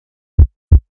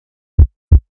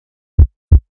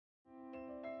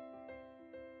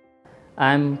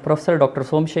I am Professor Dr.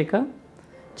 Somashekhar,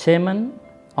 Chairman,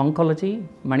 Oncology,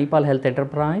 Manipal Health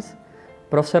Enterprise,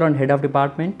 Professor and Head of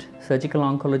Department, Surgical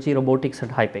Oncology, Robotics at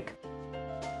HIPEC.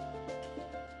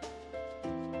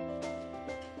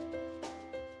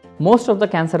 Most of the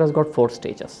cancer has got 4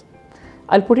 stages.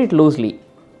 I'll put it loosely.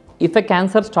 If a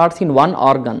cancer starts in one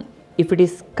organ, if it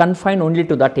is confined only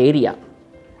to that area,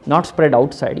 not spread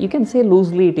outside, you can say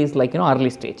loosely it is like early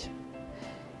stage.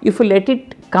 If you let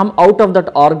it come out of that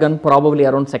organ, probably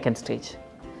around 2nd stage.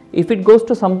 If it goes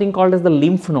to something called as the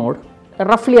lymph node,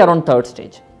 roughly around 3rd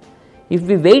stage. If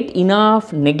we wait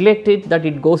enough, neglect it, that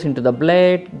it goes into the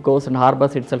blood, goes and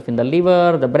harbors itself in the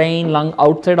liver, the brain, lung,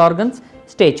 outside organs,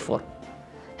 stage 4.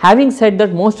 Having said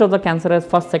that, most of the cancer has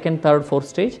 1st, 2nd, 3rd, 4th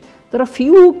stage. There are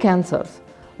few cancers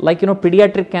like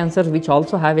pediatric cancers which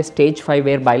also have a stage 5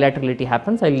 where bilaterality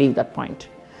happens. I leave that point.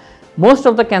 Most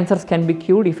of the cancers can be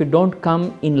cured if you don't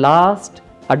come in last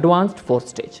advanced 4th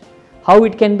stage. How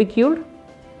it can be cured?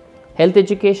 Health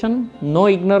education, no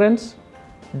ignorance,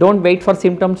 don't wait for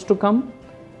symptoms to come,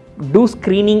 do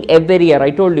screening every year.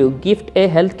 I told you, gift a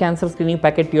health cancer screening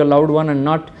packet to your loved one and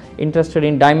not interested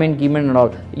in diamond, Gimon and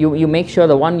all. You make sure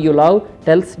the one you love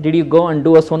tells, did you go and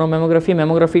do a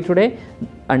mammography today,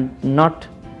 and not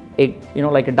a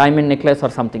like a diamond necklace or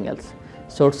something else.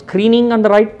 So screening on the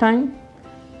right time,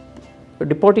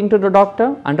 reporting to the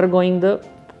doctor, undergoing the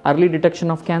early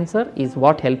detection of cancer is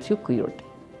what helps you cure it.